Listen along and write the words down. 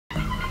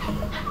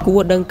គួ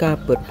រដឹងការ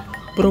ពិត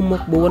ព្រមមុ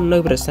ខ4នៅ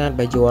ប្រាសាទ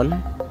បាយ័ន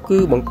គឺ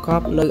បង្ក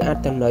ប់នៅអ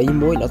ត្តន័យ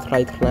មួយដ៏ថ្លៃ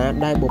ថ្លា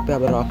ដែលបុព្វ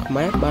បុរសខ្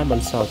មែរបានប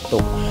ន្សល់ទុ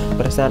ក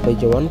ប្រាសាទបា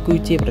យ័នគឺ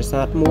ជាប្រា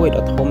សាទមួយ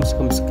ដ៏ធំស្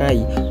កឹមស្កៃ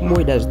មួ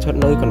យដែលស្ថិត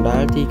នៅកណ្ដា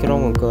លទីក្រុង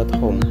អង្គរ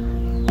ធំ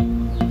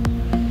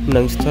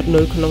និងស្ថិត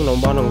នៅក្នុងតំ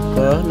បន់អង្គ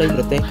រនៃ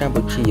ប្រទេសកម្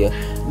ពុជា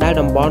ដែល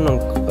តំបន់អ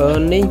ង្គរ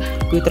នេះ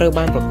គឺត្រូវ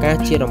បានប្រកាស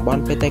ជាតំប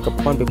ន់បេតិក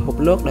ភណ្ឌពិភព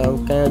លោកដោយអ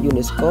ង្គការ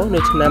UNESCO នៅ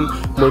ឆ្នាំ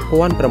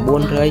1992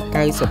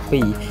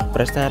ប្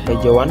រាសាទបា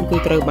យ័នគឺ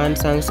ត្រូវបាន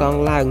សាងសង់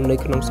ឡើងនៅ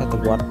ក្នុងសត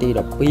វត្សទី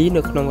12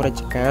នៅក្នុងរជ្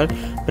ជកាល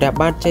ព្រះ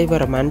បាទជ័យវ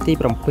រ្ម័នទី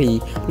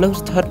7និង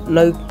ស្ថិត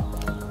នៅ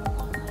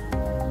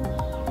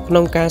ក្នុ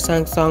ងការសា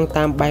ងសង់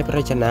តាមបែបរ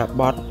ចនា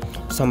បថ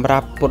សម្រា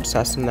ប់ពុទ្ធ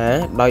សាសនា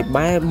ដោយ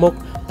បែរមុខ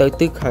ទៅ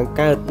ទិសខាង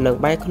កើតនិង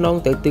បែរខ្នង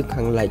ទៅទិស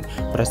ខាងលិច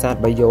ប្រាសាទ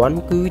បាយ័ន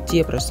គឺជា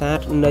ប្រាសាទ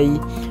នៃ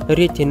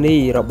រាជធានី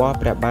របស់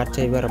ព្រះបាទ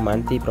ជ័យវរ្ម័ន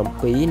ទី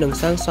7និង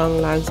សាងសង់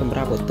ឡើងសម្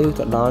រាប់ឧទ្ទិស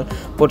ទៅដល់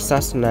ពុទ្ធសា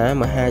សនា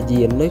មហា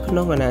យាននៅក្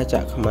នុងអាណាច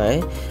ក្រខ្មែរ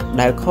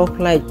ដែលខុស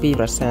ប្លែកពី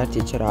ប្រាសាទ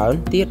ជាច្រើន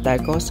ទៀតដែល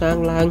កសាង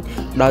ឡើង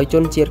ដោយជ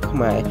នជាតិខ្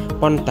មែរ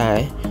ប៉ុន្តែ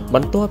ប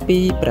ន្ទាប់ពី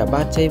ព្រះ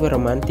បាទជ័យវ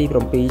រ្ម័នទី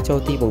7ចូល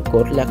ទីបង្គ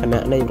ត់លក្ខ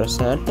ណៈនៃប្រា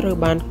សាទត្រូវ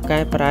បានកែ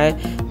ប្រែ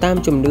តាម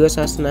ជំនឿ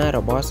សាសនារ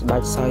បស់ស្ដេ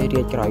ចសោយ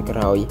រាជក្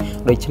រោយៗ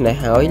ដូច្នេះ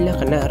ហើយល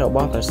ក្ខណៈរប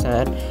ស់ប្រាសា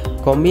ទ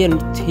ក៏មាន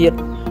ធាតុ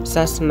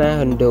សាសនា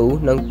ហិណ្ឌូ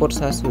និងពុទ្ធ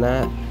សាសនា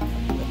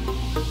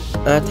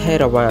អថេ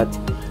រវាទ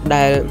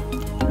ដែល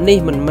នេះ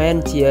មិនមែន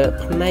ជា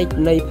ផ្នែក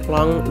នៃប្ល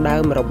ង់ដើ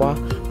មរបស់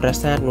ប្រា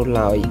សាទនោះ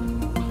ឡើយ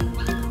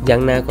យ៉ា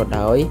ងណាក៏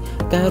ដោយ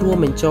ការរួម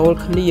បញ្ចូល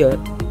គ្នា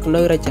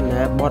នៅរចនា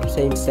បថផ្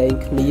សេងៗ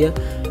គ្នា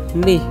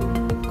នេះ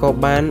ក៏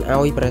បាន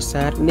ឲ្យប្រា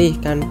សាទនេះ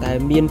កាន់តែ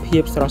មានភា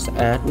ពស្រស់ស្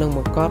អាតនិងប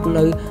ង្កប់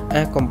នៅ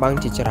អាថ៌កំបាំង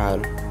ជាច្រើន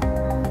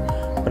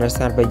ប្រា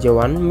សាទបាយ័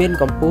នមាន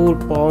កំពូល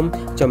ប៉ម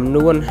ចំ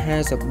នួន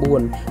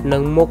54និ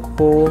ងមុខ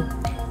ពោ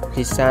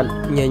ធិសត្វ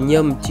ញញឹ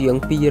មជាង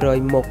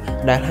200មុខ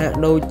ដែលហាក់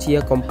ដូចជា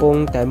កំពុង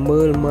តែ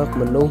មើលមក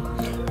មនុស្ស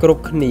គ្រ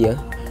ប់គ្នា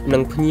និ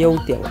ងភ្ញៀវ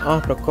ទាំងអ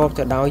ស់ប្រកប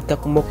ទៅដោយទឹក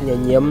មុខញ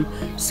ញឹម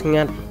ស្ង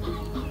ប់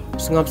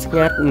ស្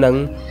ងាត់និង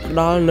ផ្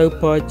ដល់នៅ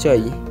ពរជ័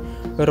យ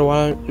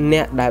រាល់អ្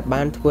នកដែល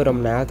បានធ្វើដំ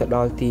ណើរទៅដ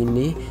ល់ទី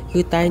នេះ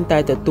គឺតែងតែ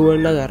ទទួល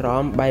នៅអារ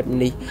ម្មណ៍បែប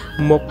នេះ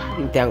មុខ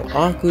ទាំងអ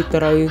ស់គឺ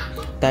ត្រូវ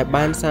តែ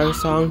បានសាង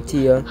សង់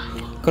ជា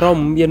ក្រុម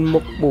មានមុ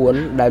ខ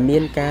4ដែលមា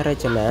នការរ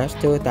ចនាស្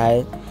ទើរតែ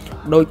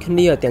ដូចគ្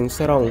នាទាំង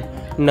ស្រុង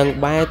និង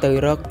បែរទៅ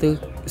រកទិស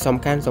សំ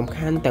ខាន់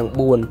ទាំង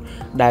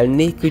4ដែល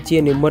នេះគឺជា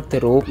និមិត្ត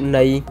រូប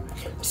នៃ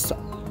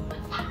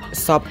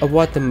សពវ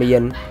ត្ត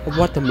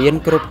មាន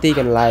គ្រប់ទី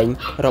កន្លែង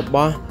រប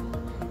ស់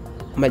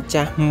ម្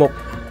ចាស់មុខ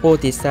ពោ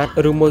ធិសត្វ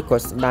ឬមួយក៏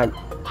ស្ដេច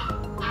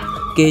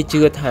គេ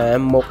ជឿថា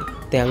មុខ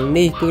ទាំង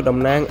នេះគឺតំ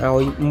ណាងឲ្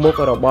យមុខ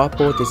របស់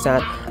ពោធិស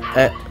ត្វអ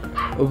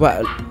វ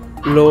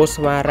លោ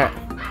ស្វារៈ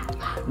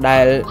ដែ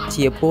ល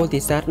ជាពោធិ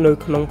សត្វនៅ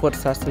ក្នុងពុទ្ធ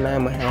សាសនា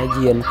មហា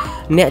យាន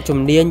អ្នកជំ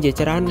នាញជា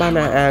ច្រើនបាន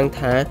អះអាង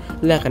ថា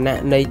លក្ខណៈ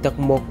នៃទឹក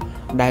មុខ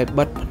ដែល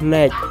បិទភ្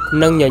នែក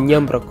និងញញឹ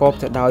មប្រកប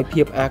ទៅដោយ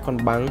ភាពអាថ៌កំ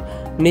បាំង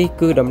នេះ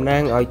គឺតំណា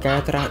ងឲ្យការ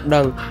ត្រាស់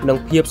ដឹងនិង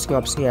ភាពស្ង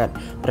ប់ស្ងាត់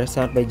ប្រា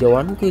សាទបាយ័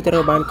នគឺត្រូ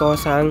វបានក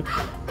សាង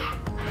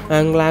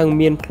ឡើង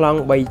មានប្លង់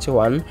3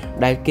ជាន់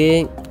ដែលគេ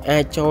អា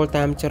ចចូល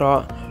តាមច្រក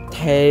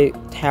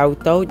ថែវ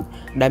តូច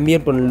ដែលមាន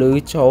ពន្លឺ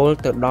ចូល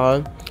ទៅដល់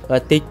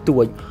តិចតួ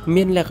ច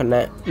មានលក្ខ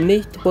ណៈនេះ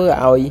ធ្វើ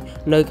ឲ្យ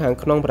នៅខាង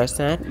ក្នុងប្រា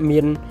សាទមា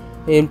ន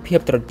ភាព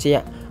ត្រជា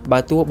ក់បើ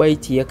ទោះបី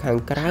ជាខាង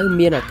ក្រៅ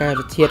មានអាកាស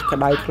ធាតុក្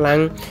តៅខ្លាំង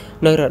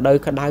នៅរដូវ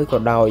ក្តៅក៏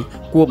ដោយ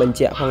គួរបញ្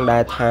ជាក់ផងដែ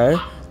រថា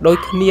ដូច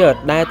គ្នា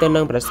ដែរទៅ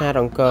នឹងប្រាសាទ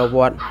អង្គរវ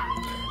ត្ត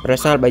ប្រា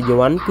សាទបា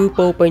យ័នគឺ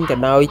ពោពេញទៅ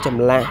ដោយច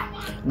ម្លាក់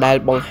ដែល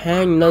បង្ហា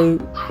ញនៅ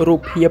រូប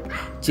ភាព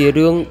ជា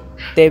រឿង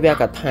ទេវ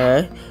កថា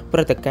ព្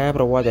រឹត្តិការណ៍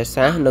ប្រវត្តិ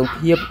សាស្ត្រ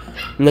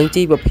និង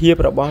ជីវភាព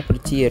របស់ប្រ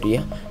ជារា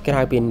ស្ត្រក្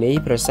រៅពីនេះ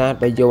ប្រាសាទ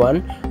បាយ័ន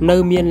នៅ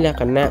មានលក្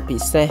ខណៈពិ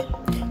សេស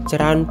ច្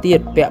រើនទៀត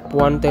ពាក់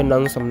ព័ន្ធទៅនឹ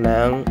ងសំ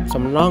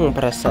ណង់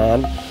ប្រាសាទ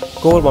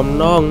គោលបំ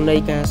ណងនៃ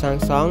ការសាង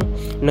សង់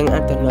និងអ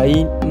ត្ថន័យ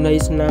នៃ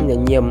ស្នាមញ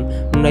ញឹម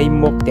នៃ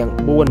មុខទាំង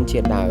4ជា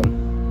ដើម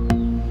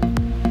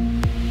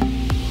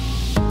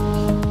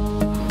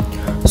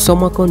សូម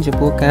អរគុណចំ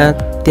ពោះការ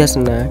ទស្ស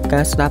នា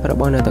ការស្ដាប់រ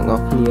បស់អ្នកទាំងអ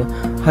ស់គ្នា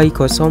ហើយ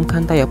ក៏សូមខ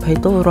ន្តីអភ័យ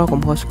ទោសរាល់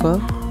កំហុសឆ្គង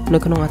នៅ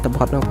ក្នុងអត្ថប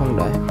ទនោះផង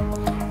ដែរ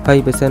ហើយ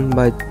បើសិន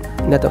បើ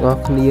អ្នកទាំងអស់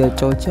គ្នា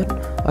ចូលចិត្ត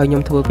ឲ្យខ្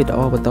ញុំធ្វើវីដេ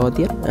អូបន្ត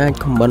ទៀតអាច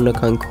comment នៅ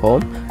ខាងក្រោម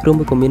ឬ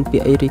មួយក៏មានពា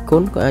ក្យអីរិះគ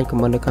ន់ក៏អាច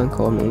comment នៅខាងក្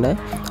រោមនោះដែរ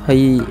ហើយ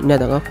អ្នក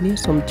ទាំងអស់គ្នា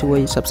សូមជួយ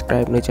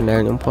subscribe នៅ channel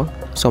ខ្ញុំផង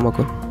សូមអរ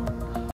គុណ